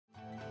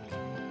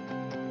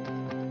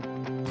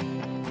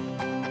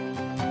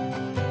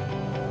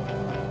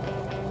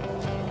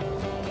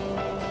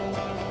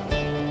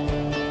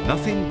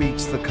Nothing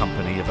beats the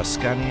company of a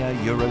Scania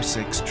Euro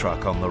 6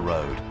 truck on the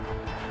road.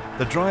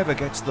 The driver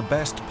gets the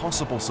best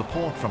possible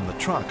support from the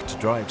truck to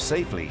drive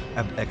safely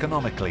and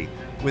economically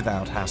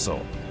without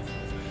hassle.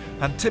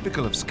 And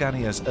typical of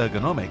Scania's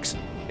ergonomics,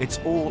 it's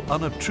all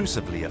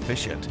unobtrusively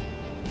efficient.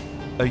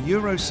 A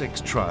Euro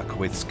 6 truck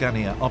with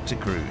Scania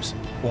Opticruise,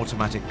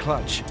 automatic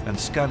clutch and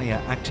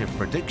Scania Active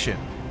Prediction,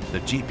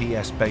 the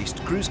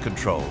GPS-based cruise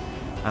control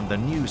and the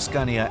new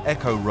Scania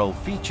Eco Roll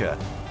feature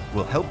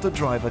will help the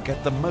driver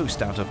get the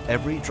most out of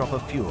every drop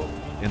of fuel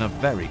in a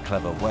very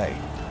clever way.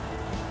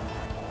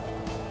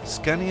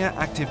 Scania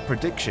Active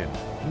Prediction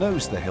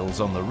knows the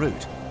hills on the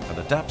route and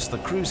adapts the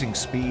cruising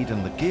speed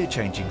and the gear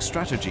changing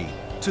strategy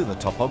to the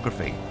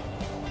topography.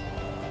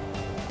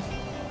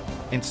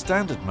 In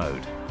standard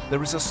mode,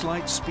 there is a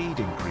slight speed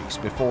increase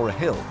before a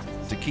hill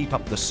to keep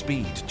up the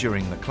speed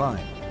during the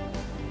climb.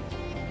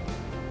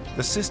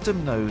 The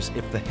system knows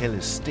if the hill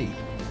is steep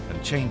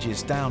and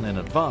changes down in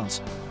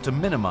advance to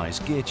minimize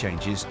gear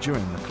changes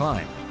during the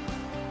climb.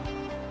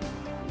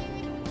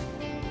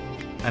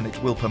 And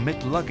it will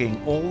permit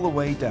lugging all the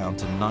way down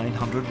to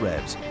 900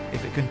 revs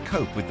if it can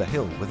cope with the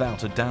hill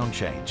without a down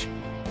change.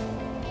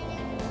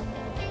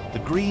 The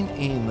green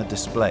E in the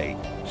display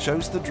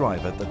shows the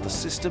driver that the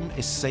system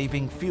is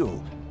saving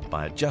fuel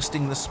by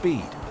adjusting the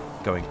speed,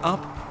 going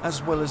up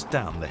as well as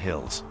down the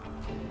hills.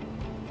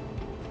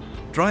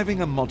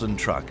 Driving a modern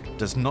truck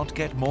does not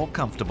get more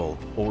comfortable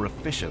or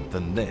efficient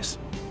than this.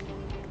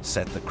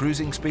 Set the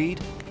cruising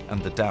speed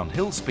and the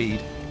downhill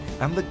speed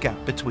and the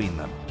gap between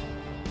them.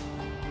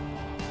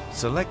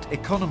 Select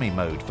economy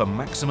mode for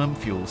maximum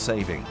fuel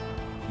saving.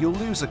 You'll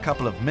lose a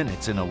couple of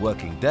minutes in a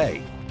working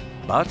day,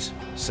 but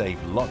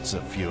save lots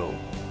of fuel.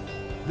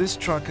 This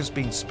truck has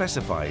been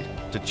specified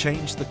to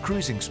change the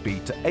cruising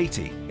speed to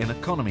 80 in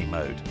economy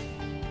mode.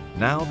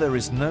 Now there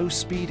is no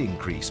speed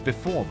increase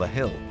before the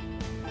hill.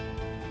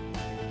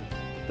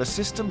 The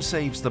system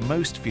saves the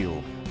most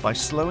fuel by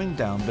slowing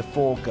down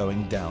before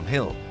going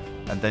downhill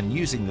and then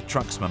using the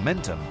truck's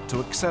momentum to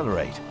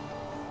accelerate.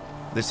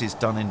 This is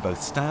done in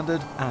both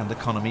standard and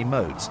economy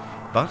modes,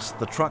 but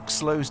the truck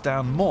slows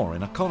down more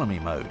in economy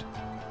mode.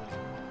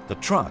 The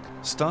truck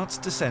starts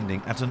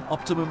descending at an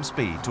optimum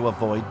speed to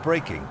avoid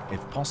braking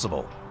if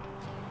possible.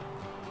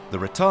 The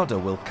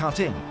retarder will cut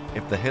in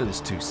if the hill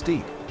is too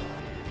steep.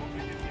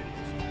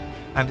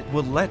 And it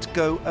will let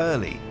go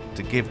early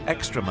to give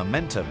extra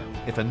momentum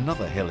if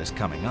another hill is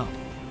coming up.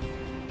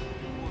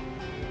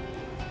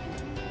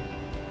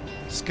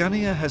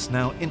 Scania has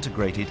now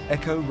integrated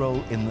Eco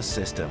Roll in the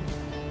system.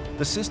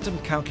 The system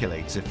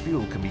calculates if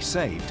fuel can be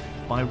saved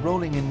by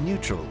rolling in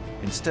neutral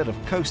instead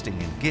of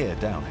coasting in gear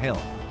downhill.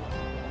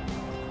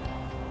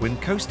 When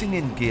coasting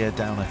in gear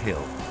down a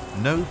hill,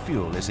 no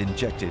fuel is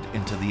injected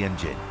into the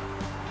engine.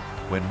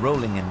 When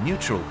rolling in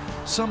neutral,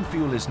 some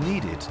fuel is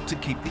needed to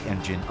keep the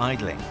engine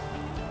idling.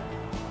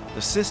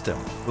 The system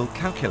will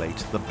calculate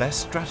the best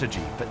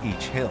strategy for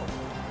each hill,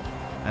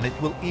 and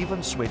it will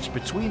even switch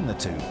between the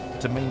two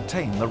to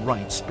maintain the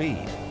right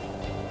speed.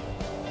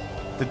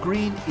 The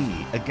green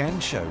E again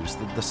shows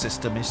that the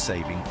system is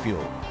saving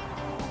fuel.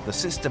 The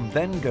system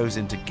then goes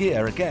into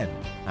gear again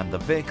and the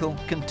vehicle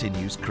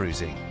continues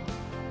cruising.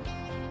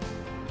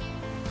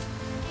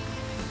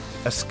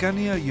 A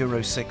Scania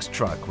Euro 6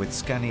 truck with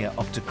Scania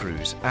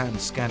Opticruise and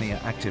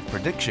Scania Active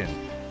Prediction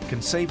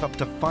can save up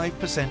to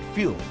 5%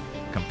 fuel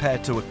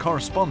compared to a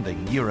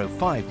corresponding Euro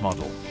 5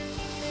 model.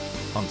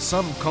 On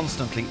some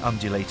constantly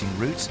undulating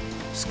routes,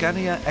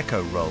 Scania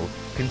Eco Roll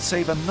can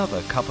save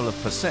another couple of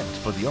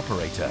 % for the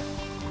operator.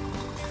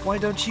 Why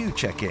don't you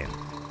check in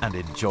and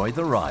enjoy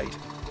the ride?